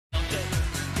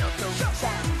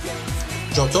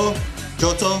Johto,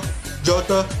 Johto,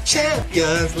 Johto,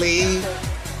 Champions League.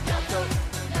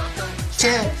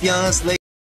 Champions League.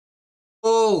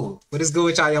 Oh, what is good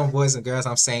with y'all young boys and girls?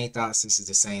 I'm SaneLife. This is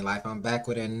the SaneLife. I'm back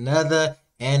with another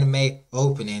anime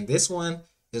opening. This one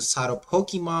is titled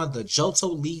Pokemon the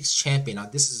Johto League's Champion. Now,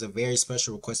 this is a very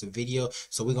special requested video,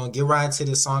 so we're going to get right into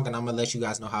this song, and I'm going to let you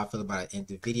guys know how I feel about it in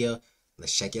the video.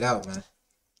 Let's check it out, man.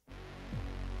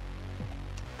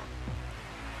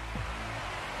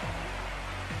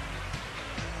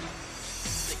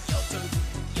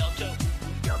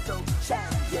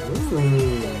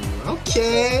 Ooh,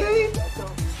 okay.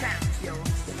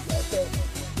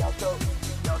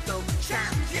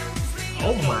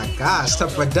 Oh my gosh, the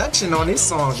production on this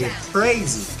song is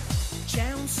crazy.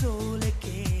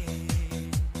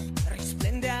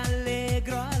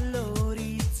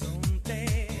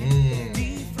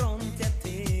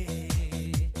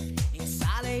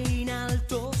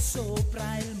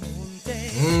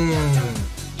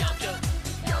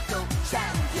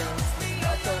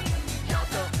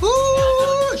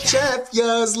 Ooh,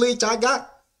 Champions League, Johto,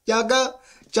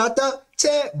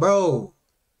 bro.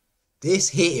 This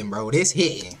hitting, bro. This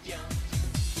hitting.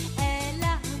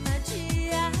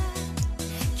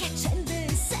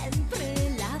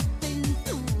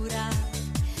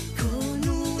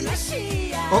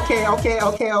 Okay.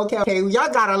 Y'all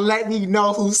gotta let me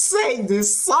know who sang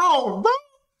this song, bro.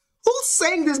 Who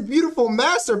sang this beautiful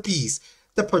masterpiece?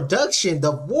 The production,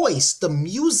 the voice, the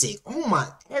music. Oh my,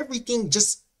 everything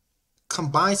just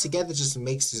combines together, just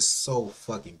makes this so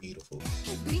fucking beautiful.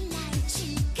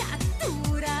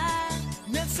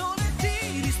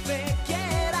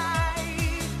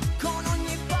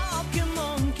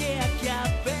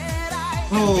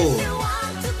 Oh.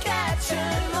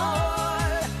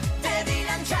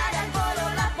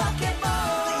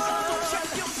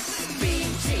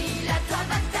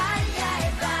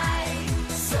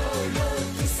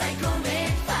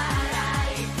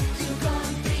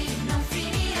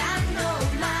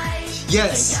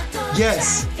 Yes,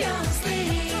 yes.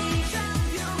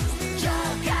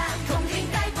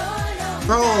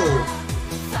 Bro,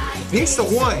 this the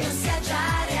one.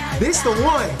 This the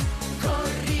one.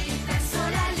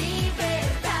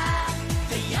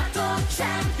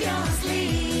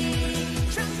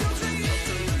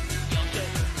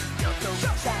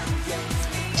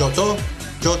 Johto,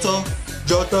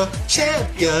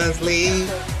 Champions League.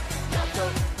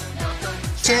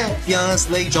 Champions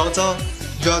League, Johto,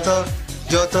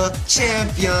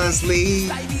 Champions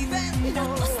League.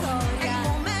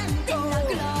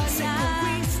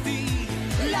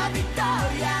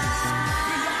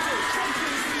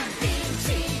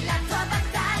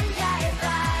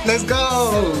 Let's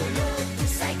go.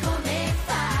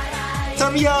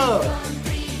 Turn me up.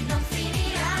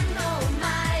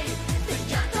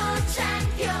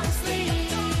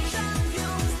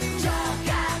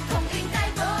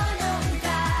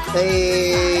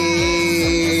 Hey,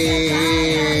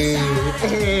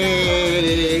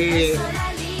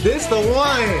 this the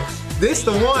one. This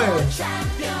the one.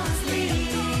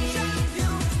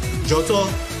 Johto,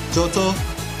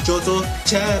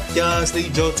 Champions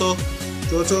League. Johto,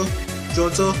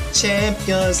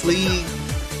 Champions League.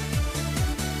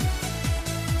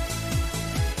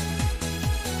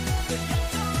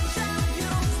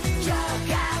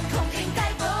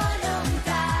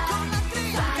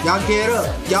 Y'all get up,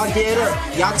 y'all get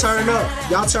up, y'all turn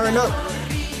up, y'all turn up.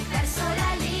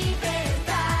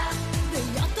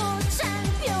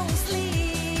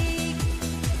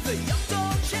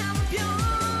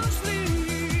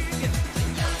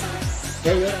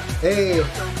 Hey,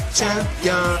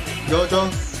 champion, Johto,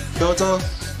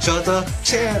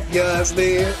 Champions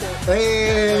League.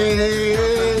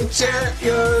 Hey,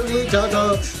 Champions League,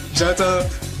 Johto,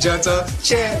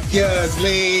 Champions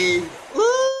League.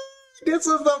 This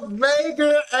is a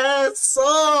banger ass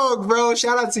song, bro.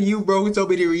 Shout out to you, bro, who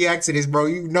told me to react to this, bro.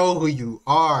 You know who you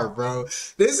are, bro.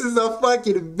 This is a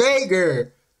fucking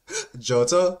banger.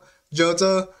 Johto,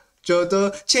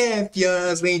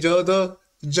 Champions League. Johto,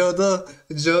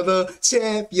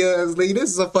 Champions League. This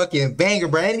is a fucking banger,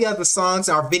 bro. Any other songs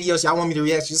or videos y'all want me to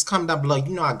react to, just comment down below. You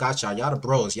know I got y'all. Y'all the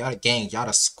bros. Y'all the gang. Y'all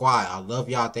the squad. I love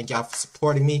y'all. Thank y'all for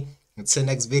supporting me. Until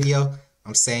next video,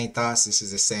 I'm SaneLife. This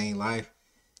is the SaneLife.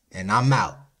 And I'm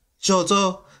out.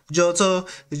 Johto.